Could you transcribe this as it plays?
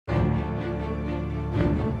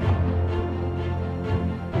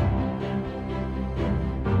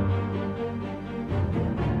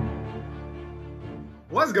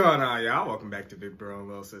What's going on, y'all? Welcome back to Big Bro and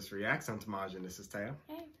Little Sis Reacts. I'm Tamaj and this is Taya.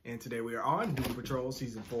 Hey. And today we are on Doom Patrol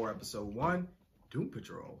Season 4, Episode 1, Doom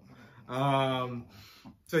Patrol.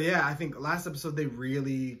 So yeah, I think last episode they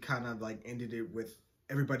really kind of like ended it with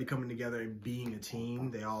everybody coming together and being a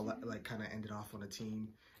team. They all like kind of ended off on a team.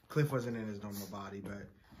 Cliff wasn't in his normal body, but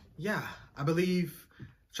yeah, I believe,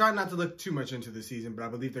 try not to look too much into the season, but I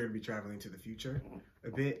believe they're going to be traveling to the future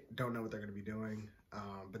a bit. Don't know what they're going to be doing.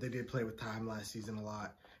 But they did play with time last season a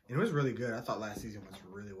lot, and it was really good. I thought last season was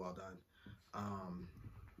really well done.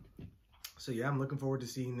 So yeah, I'm looking forward to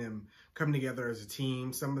seeing them come together as a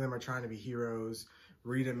team. Some of them are trying to be heroes.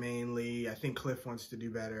 Rita mainly. I think Cliff wants to do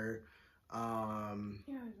better.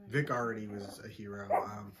 Vic already was a hero.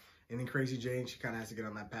 And then Crazy Jane, she kind of has to get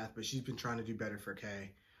on that path, but she's been trying to do better for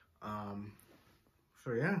Kay.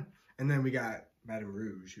 So yeah, and then we got Madame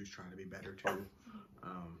Rouge, who's trying to be better too.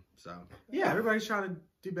 So yeah, everybody's trying to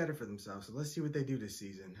do better for themselves. So let's see what they do this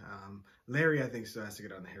season. Larry, I think, still has to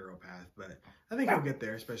get on the hero path, but I think he'll get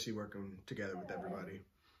there, especially working together with everybody,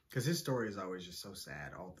 because his story is always just so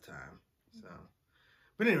sad all the time. So,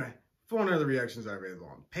 but anyway, for one of the reactions are available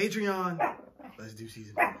on Patreon. Let's do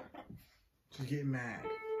season 4. She's getting mad.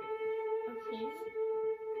 Okay.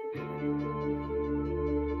 I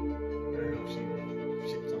hope she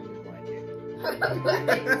shits on your blanket.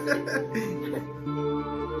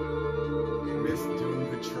 Miss Doom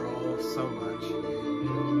Patrol so much.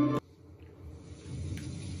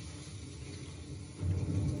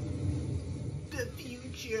 The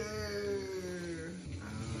future.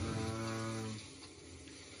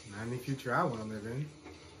 Not any future I want to live in.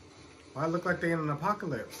 Why look like they in an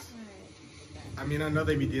apocalypse? I mean, I know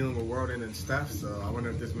they be dealing with world ending stuff, so I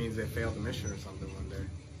wonder if this means they failed the mission or something one day.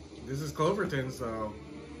 This is Cloverton, so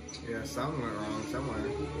yeah, something went wrong somewhere.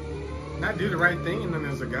 Not do the right thing, and then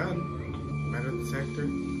there's a gun. Metal detector.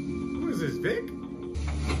 Who is this, Vic?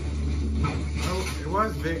 Oh, it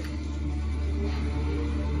was Vic.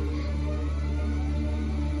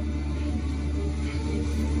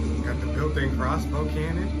 Got the built-in crossbow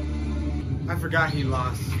cannon. I forgot he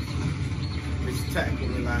lost his tech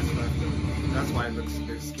when we last left him. That's why it looks a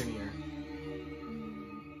bit skinnier.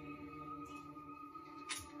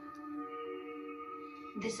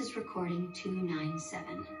 This is recording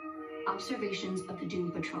 297. Observations of the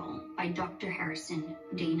Doom Patrol by Dr. Harrison,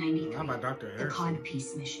 Day 93. How about Dr. Harrison? The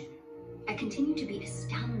Codpiece mission. I continue to be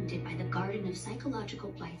astounded by the garden of psychological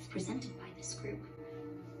blights presented by this group.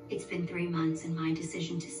 It's been 3 months and my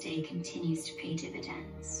decision to stay continues to pay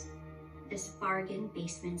dividends. This bargain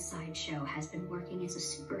basement sideshow has been working as a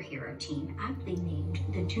superhero team aptly named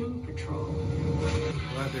the Doom Patrol.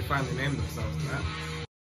 Glad they finally named themselves that.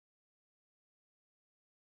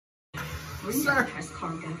 Rita has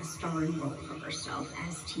carved out a starring role for herself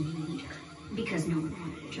as team leader because no one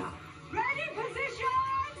wanted a job. Ready, position!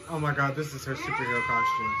 Oh my god, this is her superhero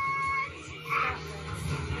costume.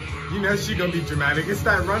 You know she gonna be dramatic. It's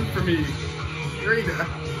that run for me, Rita.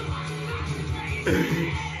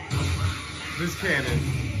 This cannon.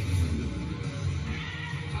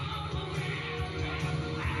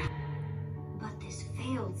 But this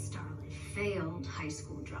failed starlet, failed high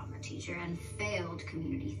school drama teacher, and failed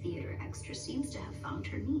community theater extra seems to have found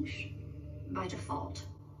her niche. By default.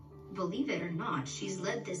 Believe it or not, she's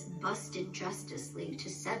led this busted Justice League to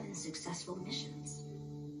 7 successful missions.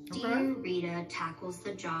 Okay. Dear Rita tackles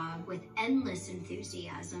the job with endless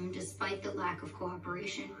enthusiasm despite the lack of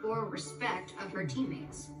cooperation or respect of her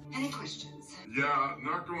teammates. Any questions? Yeah,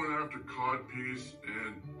 not going after Codpiece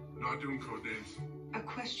and not doing code names. A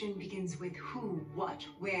question begins with who, what,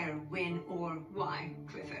 where, when, or why,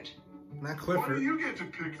 Clifford. Not Why Clifford. do you get to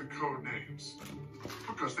pick the code names?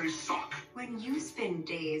 Because they suck. When you spend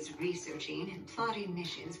days researching and plotting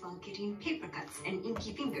missions while getting paper cuts and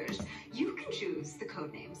inky fingers, you can choose the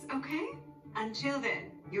code names, okay? Until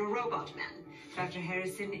then, you're Robot Man. Dr.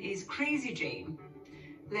 Harrison is Crazy Jane.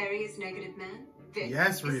 Larry is Negative Man. Vic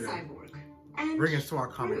Yes, is Rita. Cyborg. And Bring us to our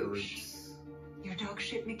comic Rouge, roots. your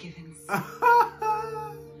dogshit McGivens.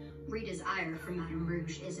 Rita's ire for Madame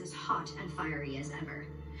Rouge is as hot and fiery as ever.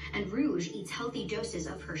 And Rouge eats healthy doses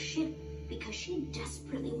of her shit because she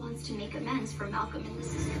desperately wants to make amends for Malcolm and the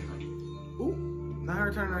sisterhood. Ooh, now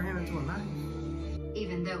her turning her hand into a knife.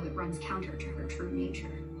 Even though it runs counter to her true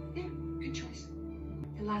nature. Yeah, good choice.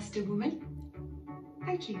 The last woman?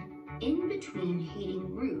 Thank you. In between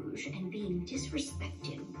hating Rouge and being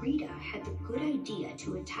disrespected, Rita had the good idea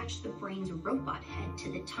to attach the brain's robot head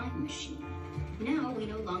to the time machine. Now we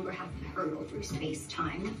no longer have to hurtle through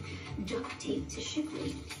space-time, duct taped to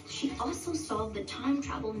Shipley. She also solved the time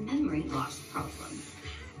travel memory loss problem.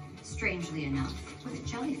 Strangely enough, with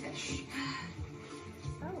jellyfish.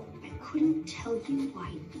 Oh. And couldn't tell you why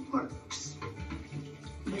it works.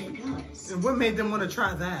 But it does. And what made them want to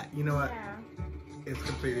try that? You know what? Yeah. It's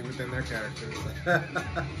completely within their characters.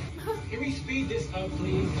 Can we speed this up,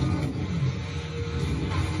 please?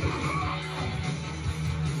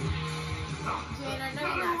 Jane, I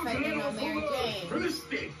know you're not fighting no Mary Jane. For the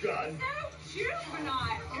stick gun. So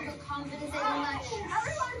juvenile. Overconfident is much.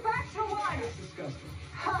 Everyone back to one. Disgusting.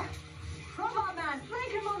 Huh. Robot man,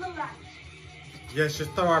 flank him on the left. Yes,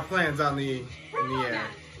 just throw our plans in the air.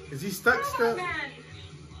 Is he stuck still? Robot man,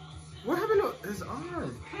 What happened to his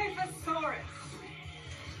arm? Cliphosaurus.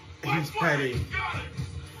 He's petty.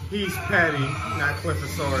 He's petty, not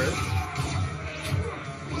Cliphosaurus.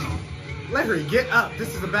 Larry, get up.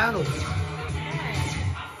 This is a battle.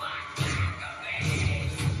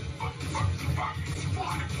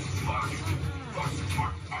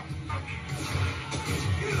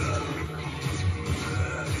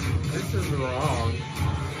 This is wrong.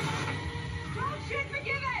 Don't shit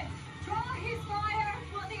forgiven. Draw his fire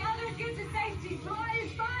while the others get to safety. Draw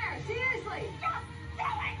his fire. Seriously. Just do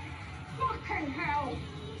it. Fucking hell.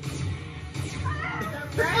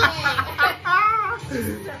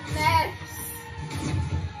 It's a mess.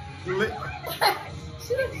 Li-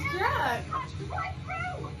 She looks drunk. Right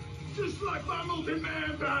through. Just like my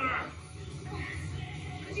multi-man batter.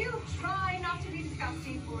 Could you try not to be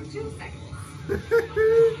disgusting for 2 seconds?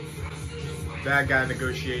 Bad guy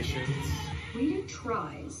negotiations. Rita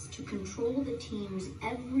tries to control the team's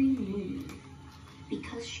every move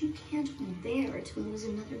because she can't bear to lose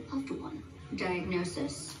another loved one.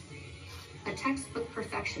 Diagnosis: a textbook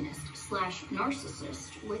perfectionist /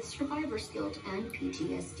 narcissist with survivor's guilt and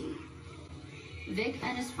PTSD. Vic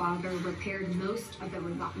and his father repaired most of the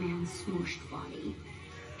robot man's smushed body.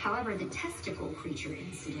 However, the testicle creature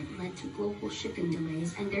incident led to global shipping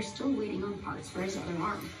delays, and they're still waiting on parts for his other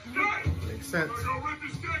arm. Makes sense. Go rip the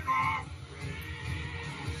stick off.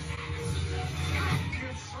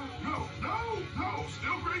 No.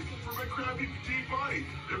 Still grateful for my crappy petite body.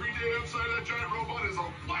 Every day outside that giant robot is a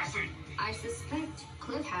blessing. I suspect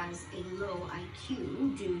Cliff has a low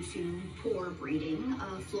IQ due to poor breeding,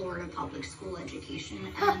 a Florida public school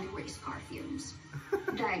education, and race car fumes.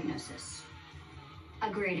 Diagnosis: a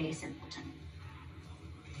grade A simpleton.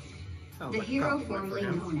 Sounds The like a hero compliment for formerly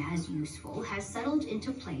him. known as Useful has settled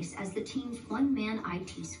into place as the team's one-man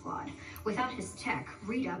IT squad. Without his tech,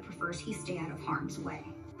 Rita prefers he stay out of harm's way.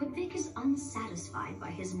 But Vic is unsatisfied by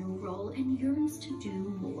his new role and yearns to do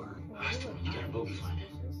more. Last one, you got a bogey line.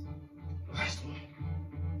 Last one.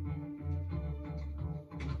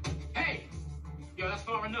 Hey! Yo, that's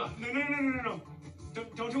far enough. No.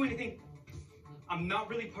 Don't do anything. I'm not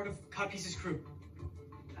really part of Codpiece's crew.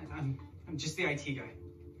 I'm just the IT guy.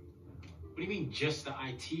 What do you mean, just the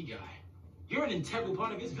IT guy? You're an integral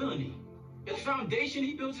part of his villainy. You're the foundation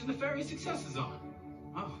he builds his nefarious successes on.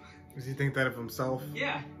 Oh, Does he think that of himself?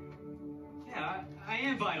 yeah. Yeah, I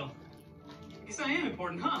am vital. I guess I am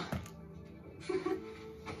important, huh?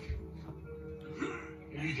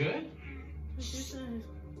 You good?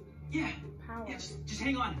 Yeah. Power. Yeah, just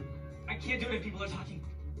hang on. I can't do it if people are talking.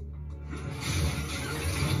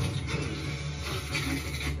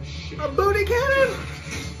 A booty cannon!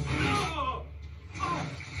 Oh!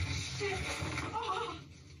 Shit.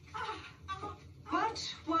 What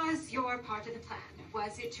was your part of the plan?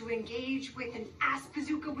 Was it to engage with an ass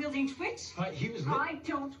bazooka wielding twit? But he was. I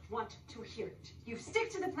don't want to hear it. You stick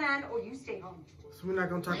to the plan or you stay home. So we're not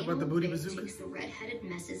gonna talk about the booty bazooka? Takes the red-headed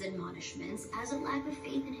mess's admonishments as a lack of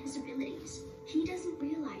faith in his abilities. He doesn't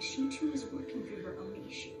realize she too is working through her own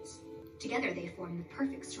issues. Together they form the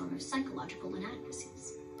perfect storm of psychological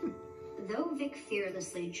inadequacies. Though Vic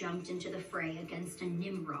fearlessly jumped into the fray against a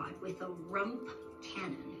Nimrod with a rump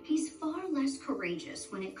cannon, he's far less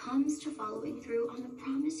courageous when it comes to following through on the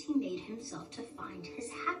promise he made himself to find his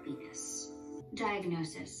happiness.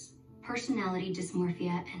 Diagnosis: personality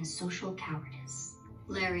dysmorphia and social cowardice.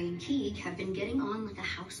 Larry and Keeg have been getting on like a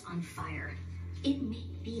house on fire. It may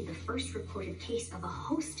be the first recorded case of a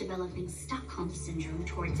host developing Stockholm Syndrome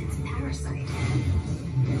towards its parasite.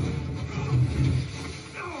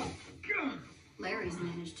 Larry's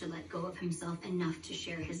managed to let go of himself enough to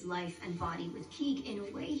share his life and body with Keeg in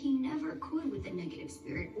a way he never could with the negative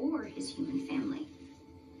spirit or his human family.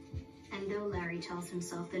 And though Larry tells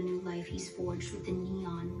himself the new life he's forged with the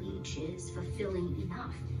Neon Leech is fulfilling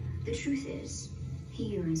enough, the truth is, he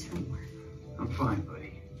yearns for more. I'm fine,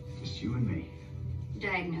 buddy. Just you and me.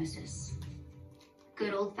 Diagnosis: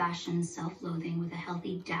 good old-fashioned self-loathing with a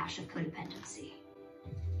healthy dash of codependency.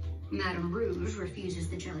 Madame Rouge refuses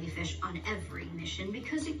the jellyfish on every mission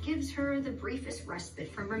because it gives her the briefest respite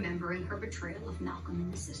from remembering her betrayal of Malcolm and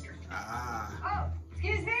his sister. Ah. Oh,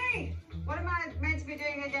 Excuse me! What am I meant to be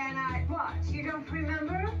doing again? What? You don't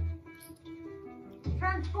remember?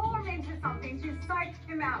 Transform into something to psych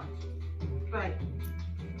him out. Right.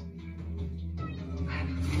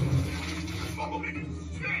 Holy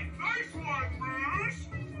shit! Nice one, Bruce!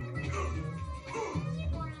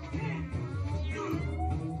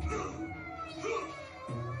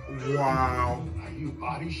 Wow. Are you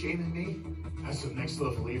body shaming me? That's some next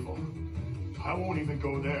level evil. I won't even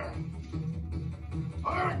go there.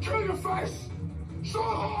 I'm gonna kill your face! So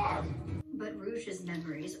hard! But Rouge's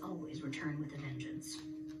memories always return with a vengeance.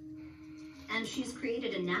 And she's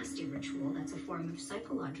created a nasty ritual that's a form of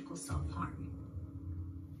psychological self-harm.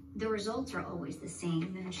 The results are always the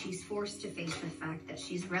same, and she's forced to face the fact that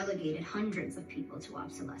she's relegated hundreds of people to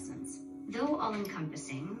obsolescence. Though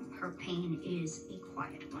all-encompassing, her pain is a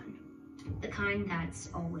quiet one. The kind that's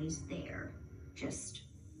always there, just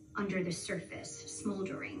under the surface,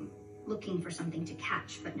 smoldering, looking for something to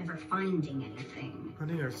catch, but never finding anything.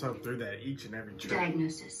 Putting herself through that each and every trip.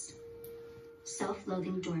 Diagnosis: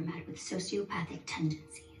 self-loathing doormat with sociopathic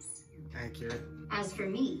tendencies. Accurate. As for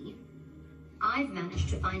me, I've managed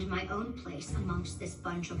to find my own place amongst this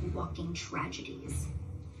bunch of walking tragedies.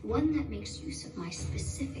 One that makes use of my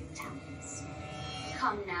specific talents.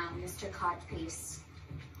 Come now, Mr. Codpiece.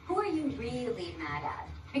 Who are you really mad at?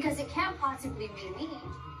 Because it can't possibly be me.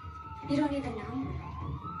 You don't even know me.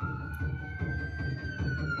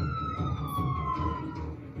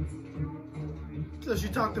 So she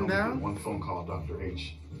talked him down? One phone call, Dr.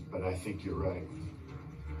 H. But I think you're right.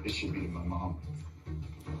 It should be my mom.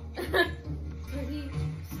 So he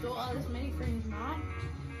stole all this money from his mom?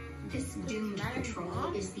 This doomed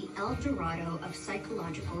patrol is the El Dorado of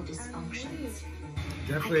psychological dysfunctions.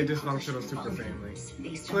 Definitely a dysfunctional super family.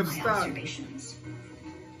 Based on Cliff, my stop. observations.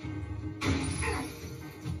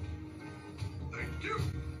 Thank you.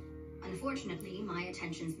 Unfortunately, my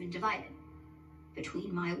attention's been divided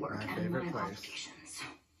between my work My and favorite my place. obligations.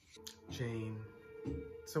 Jane.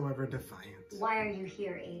 So ever defiant. Why are you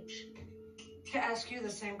here, H? To ask you the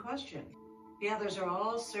same question. The others are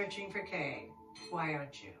all searching for Kay. Why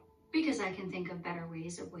aren't you? Because I can think of better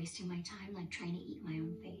ways of wasting my time, like trying to eat my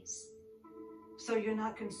own face. So you're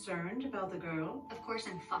not concerned about the girl? Of course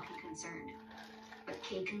I'm fucking concerned. But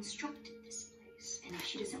Kay constructed this place, and if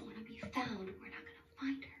she doesn't want to be found, we're not gonna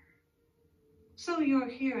find her. So you're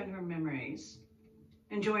here in her memories,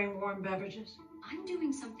 enjoying warm beverages? I'm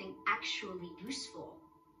doing something actually useful.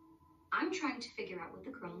 I'm trying to figure out what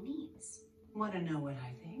the girl needs. Want to know what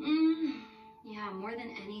I think? Yeah, more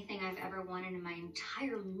than anything I've ever wanted in my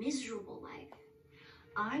entire miserable life.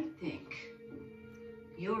 I think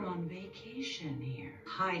you're on vacation here,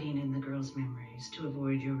 hiding in the girl's memories to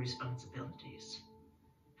avoid your responsibilities.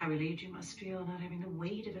 How relieved you must feel not having the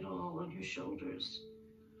weight of it all on your shoulders.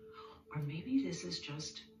 Or maybe this is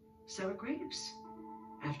just sour grapes.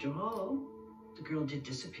 After all, the girl did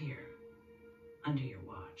disappear under your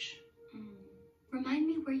watch. Remind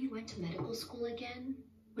me where you went to medical school again?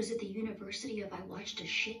 Was it the University of I watched a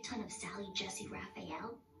shit ton of Sally Jesse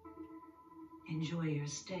Raphael? Enjoy your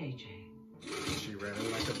stay, Jane. She read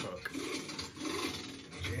it like a book.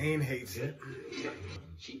 Jane hates it.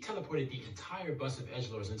 She teleported the entire bus of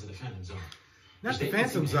edgelords into the Phantom Zone. Not Which the they didn't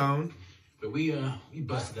Phantom seem to- Zone. But we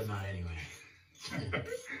busted them out anyway.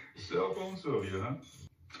 Cell phone Sylvia, huh?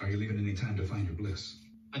 Are you leaving any time to find your bliss?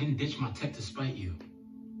 I didn't ditch my tech to spite you.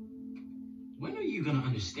 When are you gonna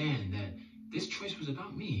understand that this choice was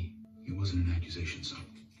about me? It wasn't an accusation, son.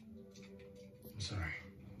 I'm sorry.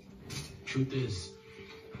 Truth is,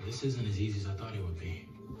 this isn't as easy as I thought it would be.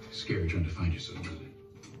 Scary trying to find yourself, isn't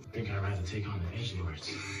it? I think I'd rather take on the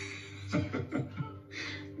edgelords.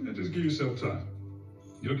 Yeah, just give yourself time.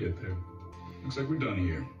 You'll get there. Looks like we're done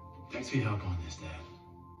here. Thanks for your help on this, Dad.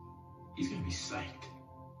 He's gonna be psyched.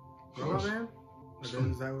 Robot Man? Or is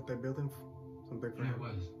that what they're building? Something for Yeah, him? it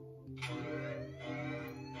was.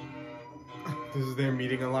 This is their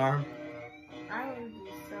meeting alarm. I would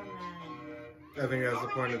be so mad. I think that's the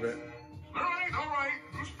point of it. All right.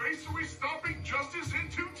 Whose face are we stomping justice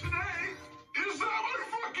into today? Is that my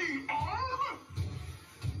fucking arm?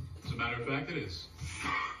 As a matter of fact, it is.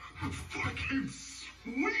 Fucking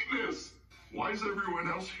sweetness! Why is everyone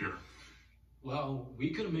else here? Well,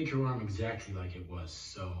 we couldn't make your arm exactly like it was,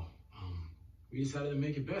 so we decided to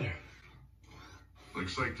make it better.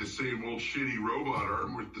 Looks like the same old shitty robot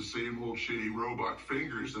arm with the same old shitty robot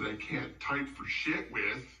fingers that I can't type for shit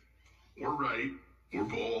with, or write, or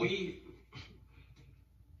bowl. We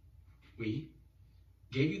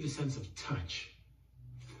gave you the sense of touch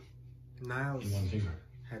Niles in one finger.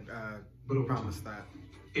 had But over promised time,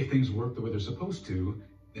 that. if things work the way they're supposed to,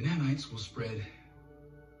 the nanites will spread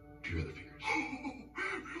to your other fingers.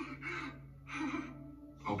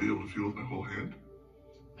 I'll be able to feel with my whole hand?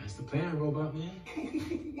 That's the plan, Robot Man.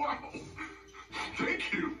 Wow!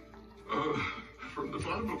 Thank you. From the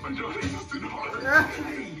bottom of my non-existent heart.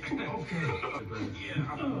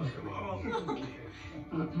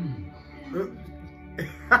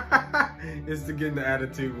 It's to get in the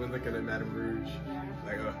attitude when looking at Madame Rouge.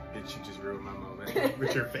 Like, oh, did you just ruin my moment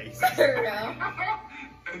with your face? I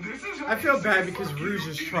feel bad because Rouge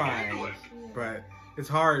is trying, but it's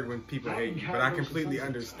hard when people hate you. But I completely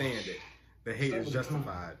understand it. The hate is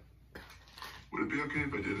justified. Would it be okay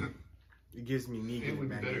if I didn't? It gives me Negan and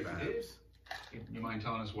Maggie vibes. You mind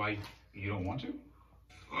telling us why you don't want to?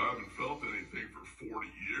 I haven't felt anything for 40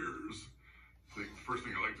 years. I think the first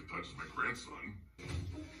thing I like to touch is my grandson.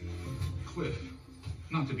 Cliff,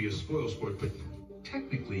 not to be a spoilsport, but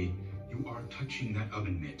technically, you are touching that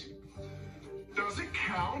oven mitt. Does it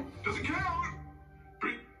count? Does it count?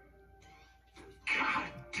 But, God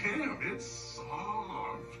damn, it's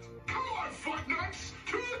soft. Come on, fucknuts!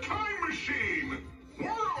 To the time machine! We're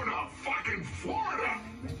on a fucking Florida!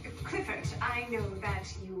 Clifford, I know that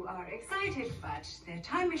you are excited, but the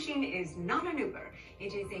time machine is not an Uber.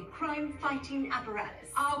 It is a crime-fighting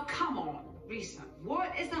apparatus. Oh, come on, Risa.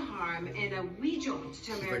 What is the harm in a wee jaunt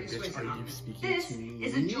to America's Like, bitch, are you Switzerland? speaking This to me?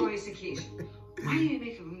 is a joyous occasion. Why do you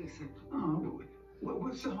make it look so? Oh,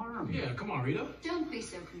 what's the harm? Yeah, come on, Rita. Don't be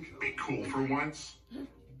so controlled. Be cool for once.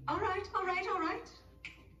 All right, all right, all right.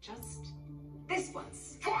 Just this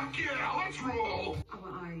once. Fuck yeah, let's roll! Oh,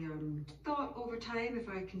 I thought over time, if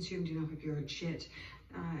I consumed enough of your shit,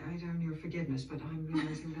 I'd earn your forgiveness, but I'm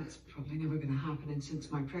realizing that's probably never going to happen. And since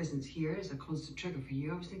my presence here is a constant trigger for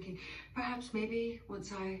you, I was thinking perhaps maybe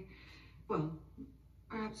once we all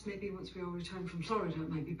return from Florida, it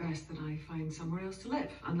might be best that I find somewhere else to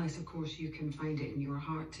live. Unless, of course, you can find it in your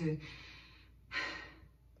heart to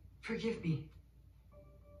forgive me.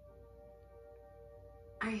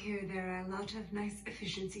 I hear there are a lot of nice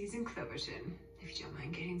efficiencies in Cloverton, if you don't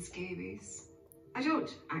mind getting scabies. I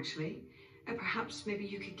don't, actually. Perhaps maybe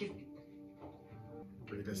you could give me...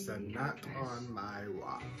 Rita said, not on my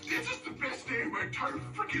watch. This is the best day of my entire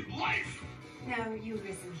freaking life! Now you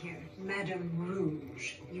listen here, Madame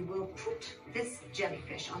Rouge. You will put this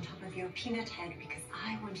jellyfish on top of your peanut head because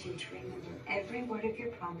I want you to remember every word of your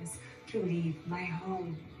promise to leave my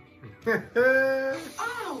home.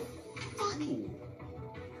 Oh! Fuck!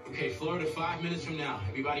 Okay, Florida, 5 minutes from now.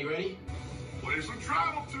 Everybody ready? Play some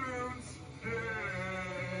travel tunes!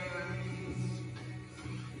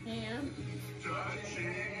 And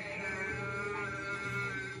Touching hands,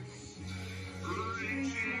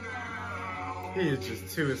 reaching out. He is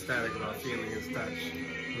just too ecstatic about feeling his touch.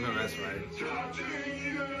 No, that's right. Touching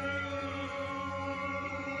you,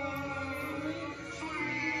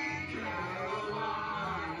 sweet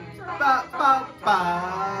Caroline. Ba, ba,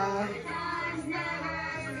 ba.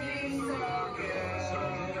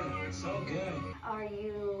 So good. Are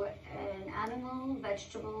you an animal,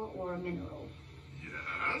 vegetable, or mineral?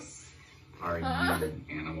 Yes? Are you an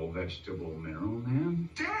animal, vegetable, mineral man?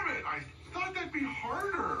 Damn it! I thought that'd be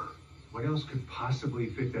harder. What else could possibly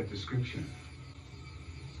fit that description?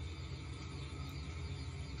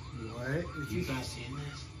 What? Is You he... guys seeing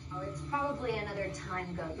this? Oh, it's probably another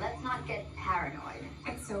time goat. Let's not get paranoid.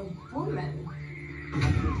 It's a woman.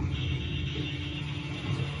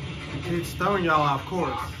 It's throwing y'all off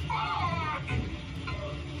course.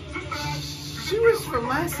 She was from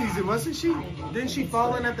last season, wasn't she? Didn't she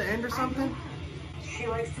fall in at the end or something? She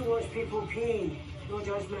likes to watch people pee. No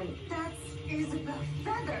judgment. That's Isabel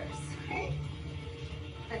Feathers.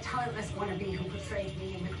 The talentless wannabe who portrayed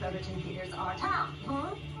me in the Cloverton Theater's Our Town,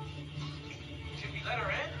 huh? Should we let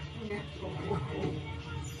her in? No.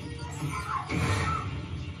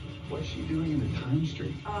 What's she doing in the time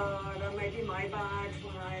stream? That might be my bad.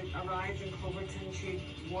 When I arrived in Cloverton, she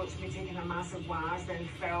watched me taking a massive waz, then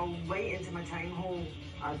fell right into my time hole.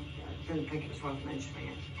 I didn't think it was worth mentioning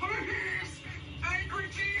it. Please! Angry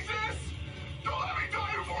Jesus! Don't let me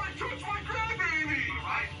die before I touch my grandbaby!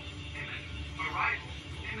 Alright? Alright?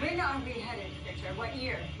 When are we headed, Victor? What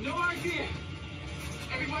year? No idea.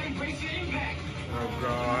 Everybody brace the impact. Oh,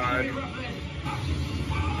 God.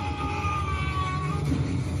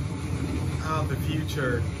 Oh, the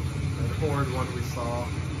future. The horrid one we saw.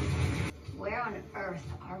 Where on earth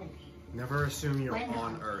are we? Never assume you're When?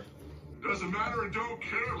 on Earth. Doesn't matter and don't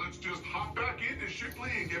care. Let's just hop back into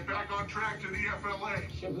Shipley and get back on track to the FLA.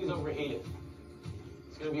 Shipley's overheated.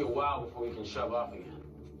 It's gonna be a while before we can shove off again.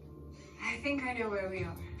 I think I know where we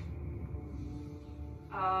are.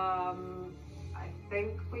 I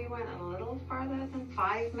think we went a little further than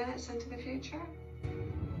 5 minutes into the future.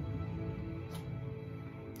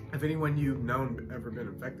 Have anyone you've known ever been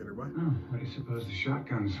infected or what? Oh, what do you suppose the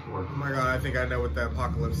shotgun's for? Oh my god, I think I know what the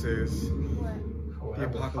apocalypse is. What? The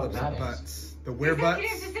apocalypse of butts. The where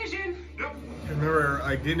Executive butts. decision. Yep. Remember,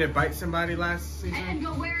 like, didn't it bite somebody last season? And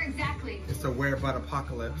go where exactly? It's a where butt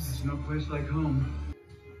apocalypse. There's no place like home.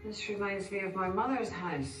 This reminds me of my mother's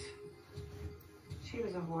house. She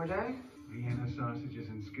was a hoarder. Vienna sausages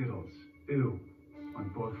and Skittles. Ew. On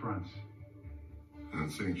both fronts. I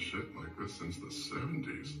haven't seen shit like this since the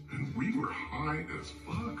 70s. And we were high as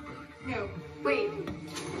fuck back then. No, wait.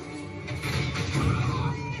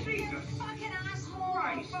 Jesus. Fucking asshole.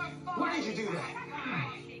 Christ. Why did you do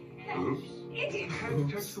that? Oops. Idiot. Can't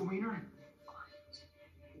touch the wiener?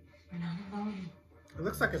 We're not alone. It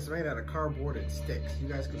looks like it's made out of cardboard and sticks. You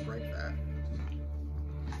guys could break that.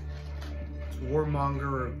 It's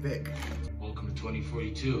Warmonger Vic. Welcome to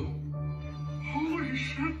 2042. Holy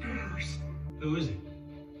shit, Bears. Who is it?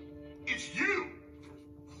 It's you.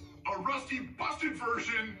 A rusty, busted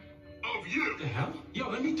version of you. What the hell? Yo,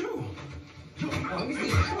 let me through. Yo, let me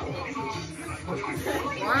through.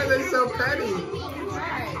 Why are they so petty?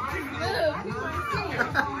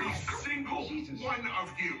 Every single one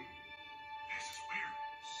of you. This is weird.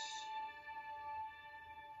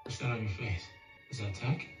 What's that on your face? Is that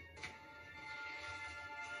tech?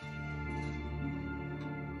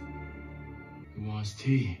 Who wants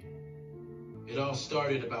tea? It all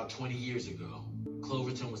started about 20 years ago.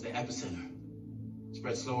 Cloverton was the epicenter.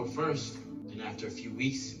 Spread slow at first, then after a few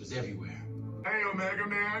weeks, it was everywhere. Hey, Omega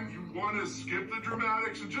Man, you want to skip the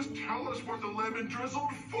dramatics and just tell us what the lemon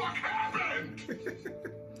drizzled fuck happened?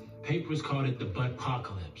 Papers called it the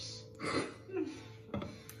Butt-pocalypse.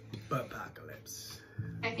 Butt-pocalypse.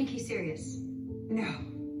 I think he's serious. No.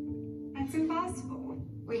 That's impossible.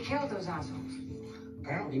 We killed those assholes.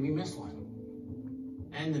 Apparently, we missed one.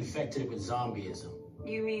 And infected it with zombieism.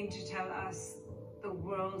 You mean to tell us the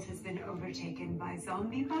world has been overtaken by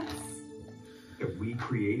zombie butts? That we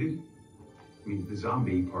created? I mean, the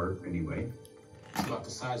zombie part, anyway. It's about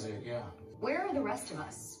the size of it, yeah. Where are the rest of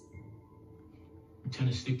us? You tend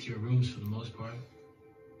to stick to your rooms for the most part.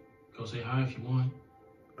 Go say hi if you want.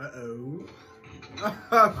 Uh-oh.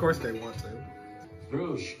 Of course they want to.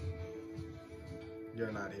 Rouge.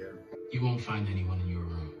 You're not here. You won't find anyone in your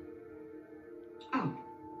room. Oh.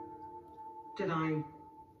 Did I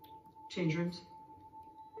change rooms?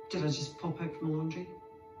 Did I just pop out from the laundry?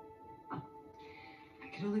 Oh.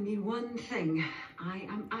 That can only mean one thing. I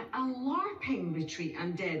am at a LARPing retreat.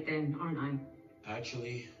 I'm dead then, aren't I?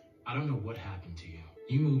 Actually, I don't know what happened to you.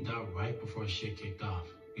 You moved out right before shit kicked off.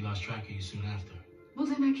 We lost track of you soon after. Well,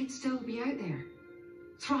 then I could still be out there.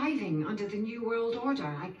 Thriving under the New World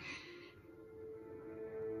Order.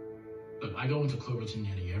 Look, I go into Cloverton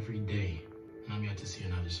nearly every day, and I'm yet to see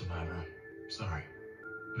another survivor. Sorry.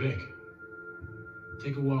 Vic,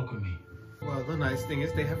 take a walk with me. Well, the nice thing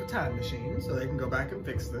is they have a time machine, so they can go back and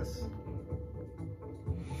fix this.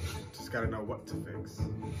 Just gotta know what to fix.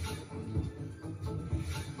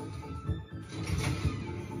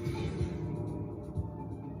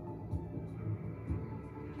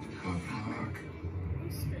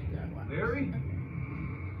 Larry?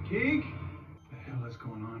 Keeg? What the hell is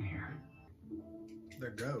going on here? They're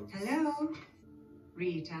ghosts. Hello?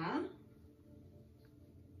 Rita?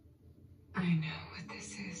 I know what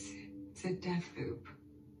this is. It's a death loop.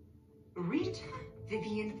 Rita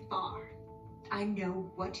Vivian Farr. I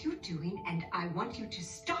know what you're doing, and I want you to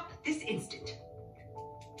stop this instant.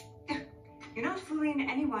 You're not fooling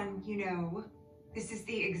anyone, you know. This is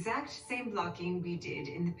the exact same blocking we did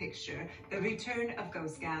in the picture. The return of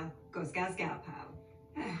Ghost Gal, Ghost Gal's gal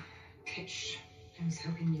pal. Pish. I was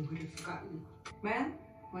hoping you would have forgotten. Well,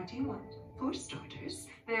 what do you want? For starters,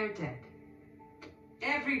 they're dead.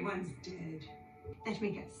 Everyone's dead. Let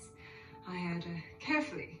me guess. I had a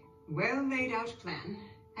carefully, well laid out plan,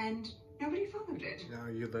 and nobody followed it. Now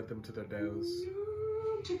you led them to their deaths.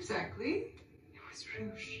 Not exactly. It was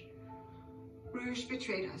Rouge. Rouge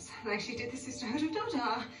betrayed us, like she did the Sisterhood of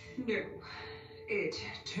Dada. No. It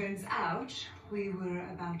turns out we were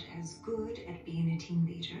about as good at being a team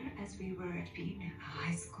leader as we were at being a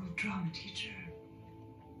high school drama teacher.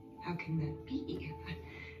 How can that be?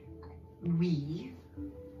 We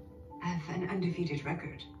have an undefeated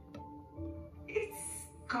record. It's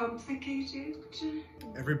complicated.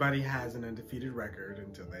 Everybody has an undefeated record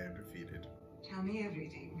until they are defeated. Tell me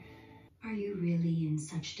everything. Are you really in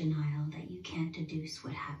such denial that you can't deduce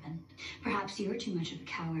what happened? Perhaps you're too much of a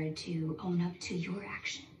coward to own up to your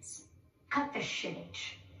actions. Cut the shit,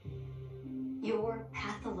 H. Your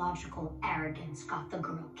pathological arrogance got the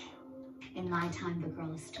girl killed. In my time, the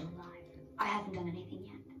girl is still alive. I haven't done anything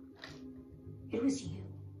yet. It was you.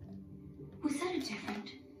 Was that a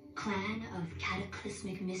different? clan of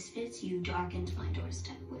cataclysmic misfits you darkened my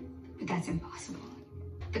doorstep with. But that's impossible.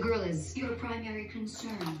 The girl is your primary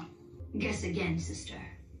concern. Guess again, sister.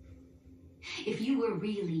 If you were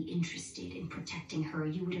really interested in protecting her,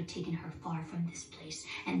 you would have taken her far from this place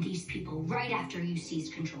and these people right after you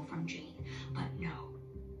seized control from Jane. But no.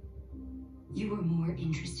 You were more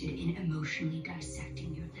interested in emotionally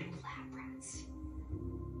dissecting your little lab rats.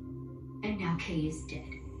 And now Kay is dead.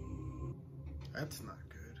 That's not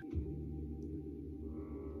good.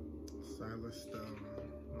 Silas Stone,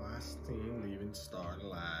 last team leaving Star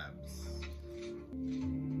Labs.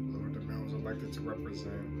 Lord DeMille was elected to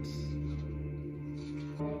represent.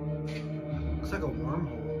 Looks like a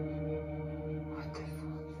wormhole.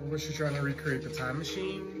 Or was she trying to recreate the time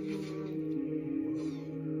machine?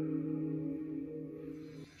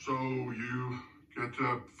 So you get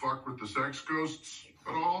to fuck with the sex ghosts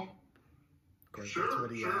at all? Of course, Sure, that's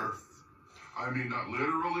what he sure. asked. I mean, not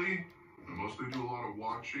literally. I mostly do a lot of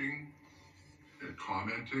watching and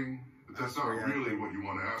commenting. But that's not really what you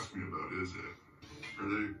want to ask me about, is it? Are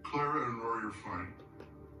they? Clara and Rory are fine.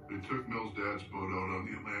 They took Mill's dad's boat out on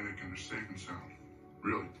the Atlantic and they're safe and sound.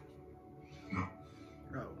 Really? No.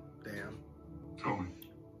 Oh, damn. Tell me.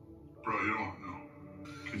 Bro, you don't want to know.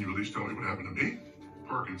 Can you at least tell me what happened to me?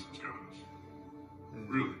 Parkinson's got us.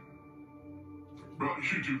 Really? Bro,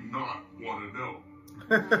 you do not want to know.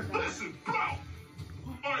 Listen, bro!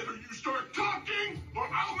 Either you start talking, or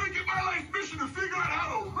I'll make it my life mission to figure out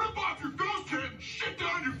how to rip off your ghost head and shit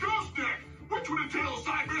down your ghost neck, which would entail a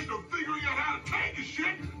side mission of figuring out how to take a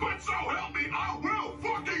shit, but so help me, I will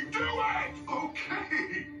fucking do it!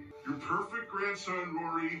 Okay! Your perfect grandson,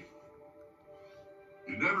 Rory,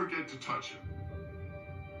 you never get to touch him.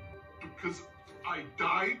 Because I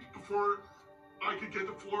died before I could get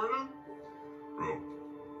to Florida? Bro,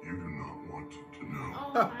 you do not want to know.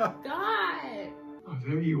 Oh my god! Oh,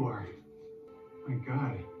 there you are. My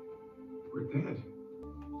God. We're dead.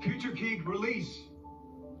 Future Key, release.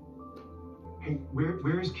 Hey,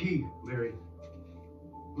 where is Key, Larry?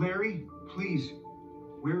 Larry, please.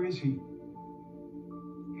 Where is he?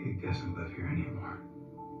 He doesn't live here anymore.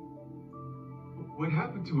 What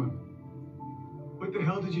happened to him? What the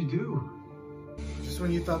hell did you do? Just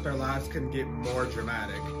when you thought their lives couldn't get more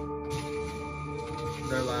dramatic,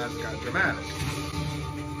 their lives got dramatic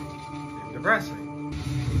and depressing.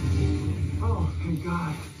 Oh, thank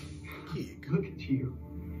God. Keeg. Look at you.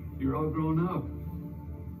 You're all grown up.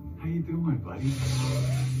 How you doing, buddy?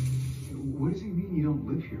 What does he mean you don't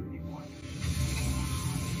live here anymore?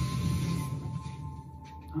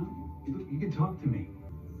 Huh? You can talk to me.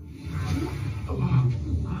 Oh.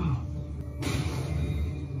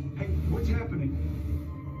 Hey, what's happening?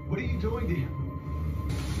 What are you doing to him?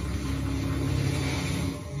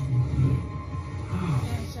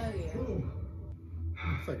 I'll show you.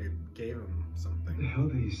 Looks like it gave him something. What the hell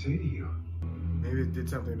did he say to you? Maybe it did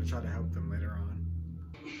something to try to help them later on.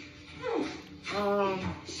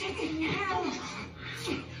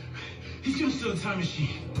 He's gonna steal the time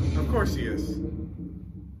machine. Of course he is.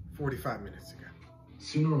 45 minutes ago.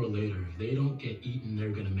 Sooner or later, if they don't get eaten, they're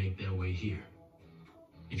gonna make their way here.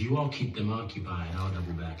 If you all keep them occupied, I'll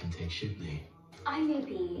double back and take Shipley. I may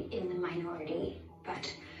be in the minority,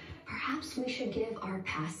 but perhaps we should give our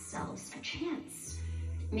past selves a chance.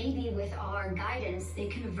 Maybe with our guidance, they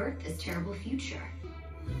can avert this terrible future.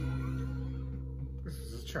 This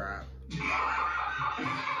is a trap.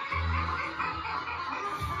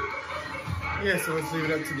 Yeah, so let's leave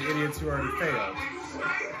it up to the idiots who already failed.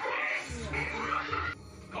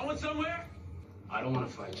 Going somewhere? I don't want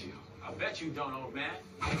to fight you. I bet you don't, old man.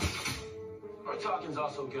 Our talking's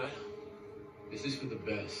also good. This is for the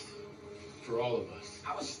best. For all of us.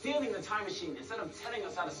 How is stealing the time machine instead of telling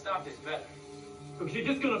us how to stop this better? Because you're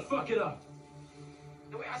just gonna fuck it up.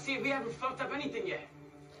 The way I see it, we haven't fucked up anything yet.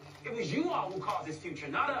 It was you all who caused this future,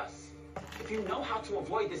 not us. If you know how to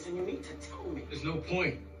avoid this, then you need to tell me. There's no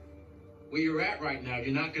point. Where you're at right now,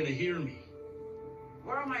 you're not gonna hear me.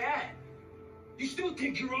 Where am I at? You still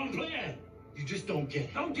think you're on plan. You just don't get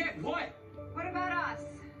it. Don't get what? What about us?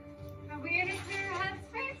 Are we in a clear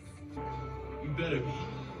headspace? You better be.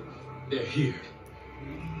 They're here.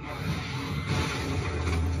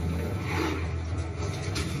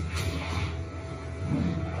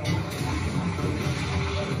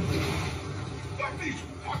 Fuck these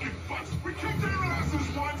fucking butts! We kicked their asses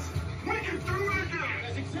once! We can do it again!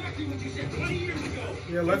 That's exactly what you said 20 years ago.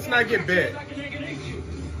 Yeah, let's not get bit. Thank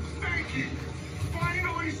you!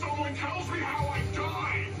 Finally someone tells me how I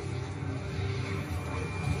died!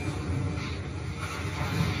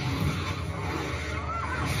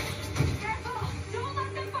 Careful! Don't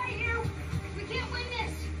let them fight you! We can't win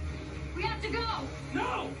this! We have to go!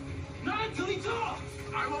 No!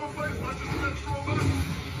 qualify as much as the next robot.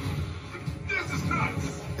 But this is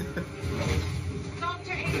nuts.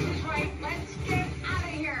 Dr. H is right. Let's get out of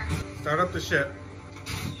here. Start up the ship.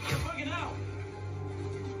 You're bugging out.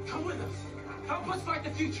 Come with us. Help us fight the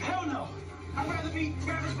future. Hell no. I'd rather be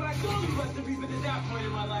ravaged by a golden Buster Reaper at that point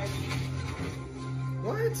in my life.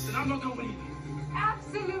 What? Then I'm not going either.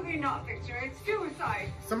 Absolutely not, Victor. It's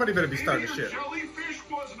suicide. Somebody better be starting the Maybe ship. your jellyfish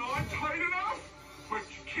was not tight enough, but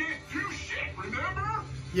you can't do shit, remember?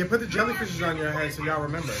 Yeah, put the jellyfishes on your head so y'all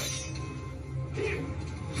remember.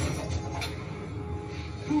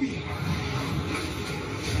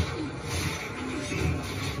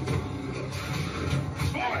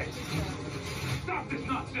 Boys! Stop this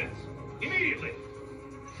nonsense! Immediately!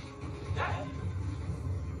 Dad?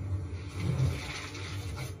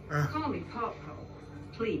 Call me Pop-Pop,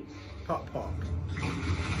 please. Pop.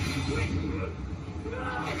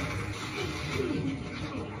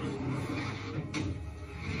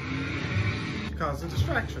 Cause a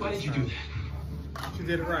distraction. Why did you do that? She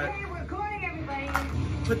did it right. Okay, we're going, everybody.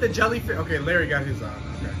 Put the jellyfish. Okay, Larry got his on.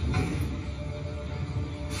 Okay.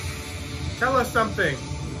 Tell us something.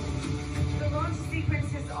 The launch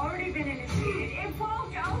sequence has already been initiated. It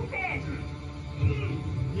won't open.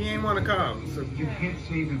 He ain't want to come. So You can't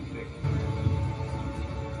save him, Vic.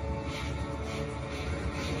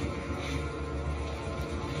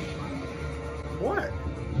 what?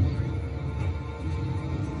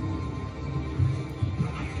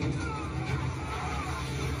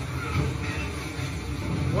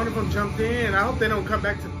 One of them jumped in. I hope they don't come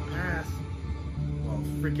back to the past. Well,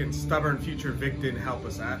 freaking stubborn future Vic didn't help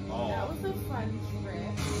us at all. That was a fun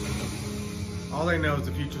trip. All they know is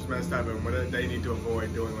the future's messed up and what they need to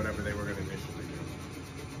avoid doing whatever they were going to initially do.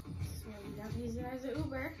 So we don't use it as an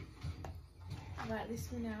Uber. But at least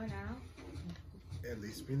we know now. At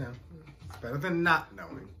least we know. It's better than not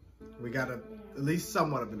knowing. We got at least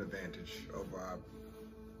somewhat of an advantage over our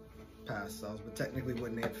past selves, but technically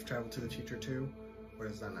wouldn't they have traveled to the future too? Or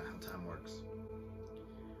is that not how time works?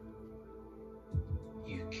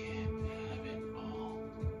 You can't have it all.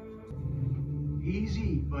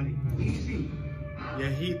 Easy, buddy. Easy.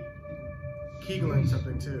 Yeah, Keeg learned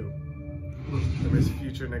something too. From his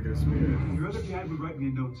future negative spirit. Your other dad would write me a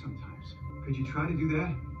note sometimes. Could you try to do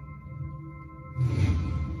that?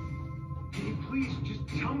 Can you please just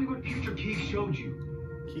tell me what future Keeg showed you?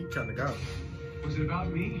 Keeg trying to go. Was it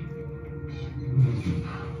about me?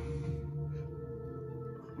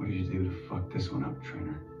 What did you do to fuck this one up,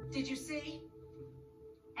 Trainer? Did you see?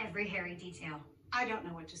 Every hairy detail. I don't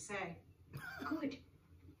know what to say. Good.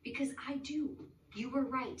 Because I do. You were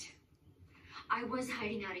right. I was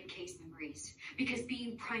hiding out in case memories. Because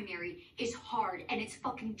being primary is hard and it's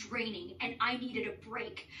fucking draining and I needed a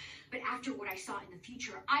break. But after what I saw in the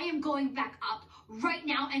future, I am going back up right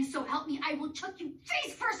now and so help me, I will chuck you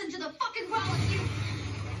face first into the fucking well with you.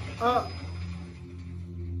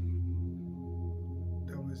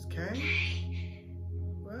 That was Kay?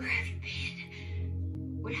 What? Where have you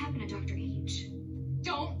been? What happened to Dr. H?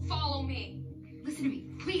 Don't follow me. Listen to me,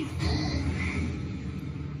 please.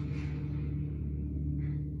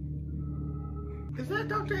 Is that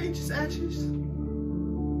Dr. H's ashes?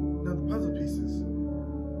 No, the puzzle pieces.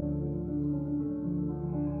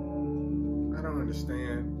 I don't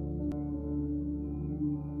understand.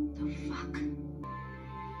 The fuck?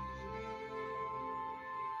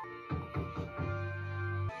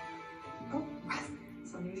 Oh,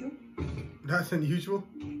 it's unusual. That's unusual.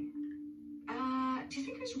 Do you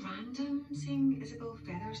think it was random seeing Isabel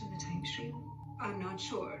Feathers in the time stream? I'm not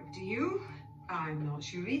sure. Do you? I'm not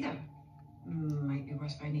sure either. Might be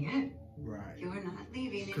worth finding out. Right. You're not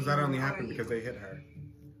leaving. Because that only anymore, happened are you? because they hit her.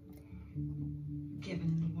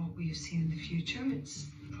 Given what we've seen in the future, it's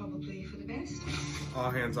probably for the best. All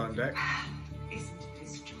hands on deck. Isn't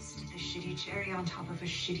this just a shitty cherry on top of a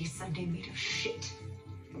shitty sundae made of shit?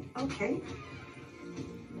 Okay.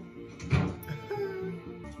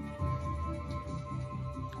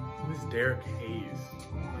 Who's Derek Hayes?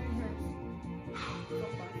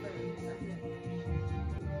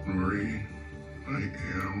 Marie, I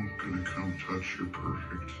am gonna come touch your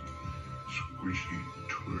perfect squishy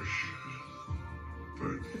tush.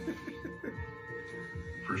 But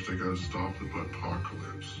first I gotta stop the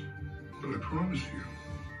butt-pocalypse. But I promise you,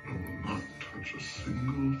 I will not touch a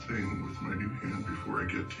single thing with my new hand before I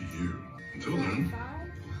get to you. Until then,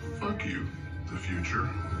 fuck you, the future.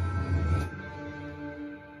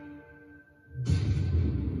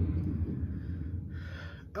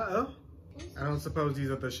 Uh-oh. I don't suppose these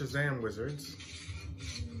are the Shazam wizards.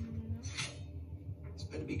 It's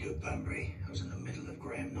better be good, Banbury. I was in the middle of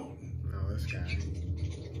Graham Norton. No, this guy.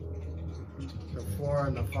 The flora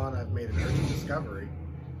and the fauna have made an urgent discovery.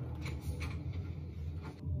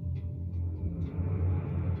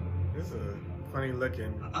 funny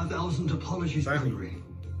looking. 1,000 apologies, Bunbury.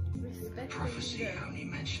 Respect Prophecy only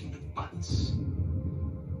mentioned the butts.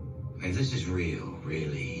 If this is real,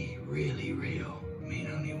 really, really real, mean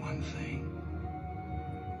only one thing.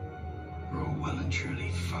 We're all well and truly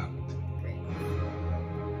fucked.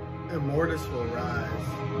 Immortus will rise.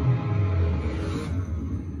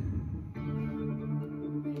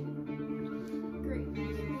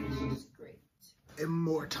 Great.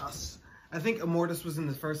 Immortus. I think Immortus was in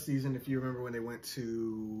the first season, if you remember when they went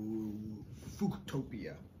to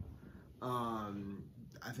Fuktopia.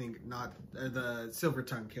 I think not the Silver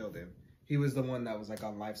Tongue killed him. He was the one that was like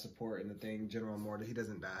on life support in the thing. General Immortus, he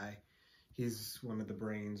doesn't die. He's one of the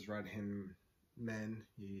brains, Red-Hand men.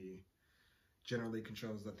 He generally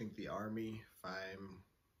controls, I think, the army, if I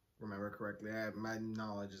remember correctly. My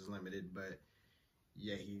knowledge is limited, but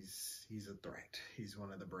yeah, he's a threat. He's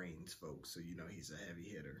one of the brains folks, so you know he's a heavy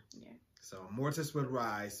hitter. Yeah. So Immortus would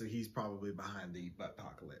rise, so he's probably behind the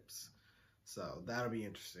Butt-Apocalypse. So that'll be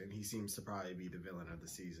interesting. He seems to probably be the villain of the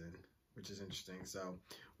season, which is interesting. So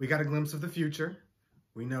we got a glimpse of the future.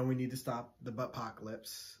 We know we need to stop the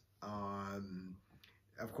Butt-Apocalypse.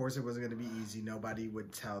 Of course, it wasn't going to be easy. Nobody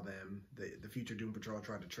would tell them. The future Doom Patrol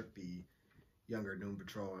tried to trick the younger Doom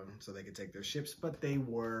Patrol so they could take their ships, but they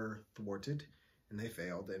were thwarted and they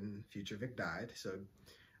failed, and Future Vic died. So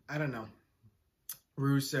I don't know.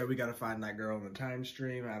 Rouge said we got to find that girl in the time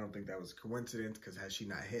stream. I don't think that was a coincidence, because had she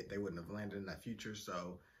not hit, they wouldn't have landed in that future.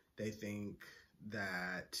 So they think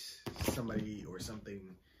that somebody or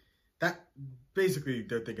something, that basically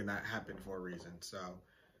they're thinking that happened for a reason. So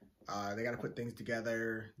they got to put things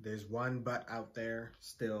together. There's one butt out there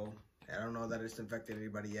still. I don't know that it's infected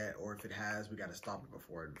anybody yet, or if it has, we got to stop it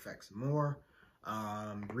before it infects more.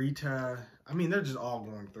 Rita, I mean, they're just all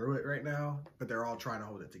going through it right now, but they're all trying to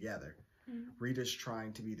hold it together. Rita's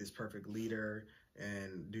trying to be this perfect leader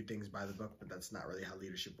and do things by the book, but that's not really how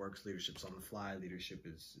leadership works. Leadership's on the fly. Leadership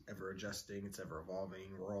is ever adjusting. It's ever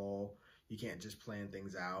evolving role. You can't just plan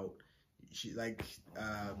things out. She, like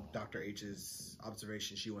Dr. H's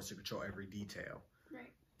observation, she wants to control every detail. Right.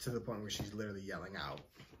 To the point where she's literally yelling out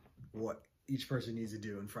what each person needs to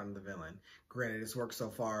do in front of the villain. Granted, it's worked so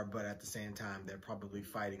far, but at the same time, they're probably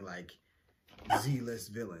fighting like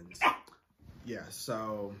Z-list villains. Yeah,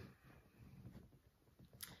 so...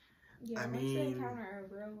 Yeah, I once mean, they encounter a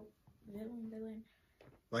real villain,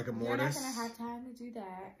 like a you're Mortis. not gonna have time to do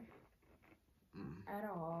that at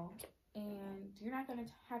all, and you're not gonna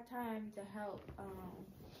have time to help. I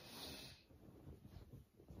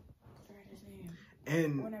forgot his name.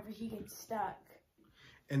 And whenever he gets stuck,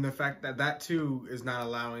 and the fact that that too is not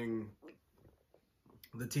allowing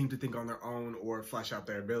the team to think on their own or flesh out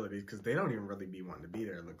their abilities, because they don't even really be wanting to be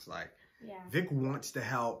there. It looks like. Yeah. Vic wants to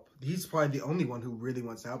help. He's probably the only one who really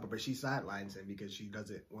wants to help her, but she sidelines him because she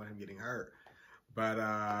doesn't want him getting hurt. But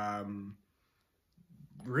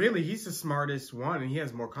really, he's the smartest one, and he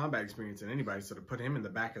has more combat experience than anybody. So to put him in the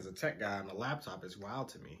back as a tech guy on a laptop is wild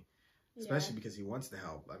to me, especially because he wants to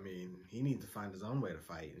help. I mean, he needs to find his own way to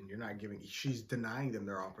fight, and you're not giving. She's denying them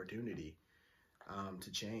their opportunity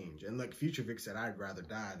to change. And look, Future Vic said, "I'd rather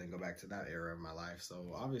die than go back to that era of my life."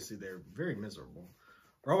 So obviously, they're very miserable.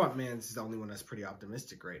 Robot Man's the only one that's pretty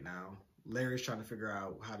optimistic right now. Larry's trying to figure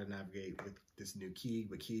out how to navigate with this new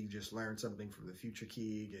Keeg, but Keeg just learned something from the future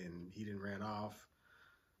Keeg, and he didn't ran off.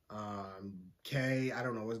 Kay, I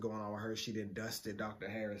don't know what's going on with her. She did dusted Dr.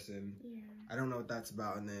 Harrison. Yeah. I don't know what that's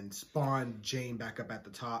about. And then spawned Jane back up at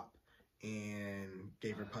the top and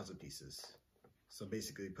gave her puzzle pieces. So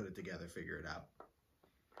basically put it together, figure it out.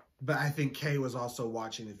 But I think Kay was also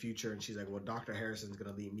watching the future, and she's like, well, Dr. Harrison's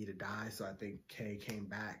going to lead me to die. So I think Kay came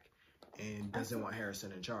back and doesn't want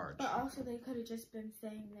Harrison in charge. But also they could have just been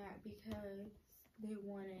saying that because they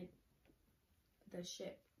wanted the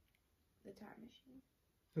ship, the time machine.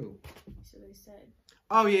 Who? So they said.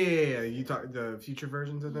 Oh, yeah. You talk the future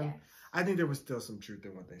versions of them? Yes. I think there was still some truth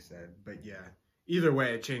in what they said. But yeah, either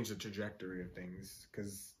way, it changed the trajectory of things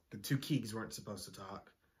because the two Keegs weren't supposed to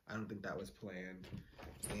talk. I don't think that was planned.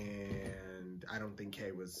 And I don't think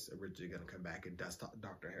Kay was originally going to come back and dust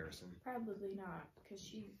Dr. Harrison. Probably not, because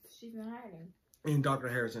she's been hiding. And Dr.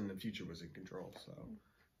 Harrison in the future was in control, so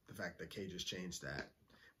the fact that Kay just changed that.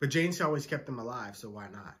 But Jane's always kept them alive, so why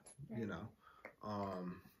not? Right. You know?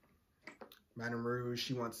 Madame Rouge,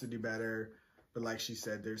 she wants to do better, but like she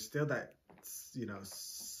said, there's still that, you know,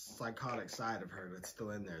 psychotic side of her that's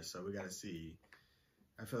still in there, so we got to see.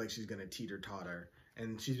 I feel like she's going to teeter-totter.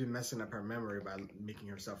 And she's been messing up her memory by making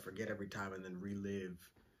herself forget every time and then relive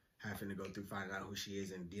having to go through finding out who she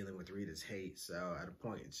is and dealing with Rita's hate. So at a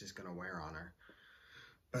point, it's just going to wear on her.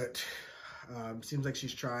 But Seems like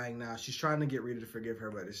she's trying now. She's trying to get Rita to forgive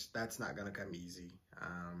her, but that's not going to come easy.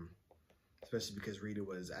 Especially because Rita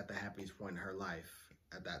was at the happiest point in her life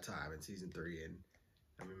at that time in season 3. And,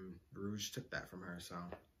 I mean, Rouge took that from her, so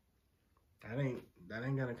that ain't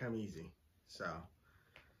going to come easy. So,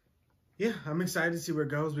 yeah, I'm excited to see where it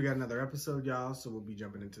goes. We got another episode, y'all, so we'll be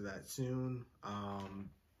jumping into that soon.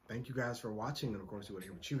 Thank you guys for watching, and of course, we want to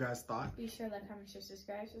hear what you guys thought. Be sure to like, comment, share,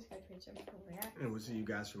 subscribe to page where we're at. And we'll see you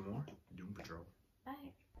guys for more Doom Patrol.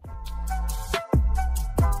 Bye.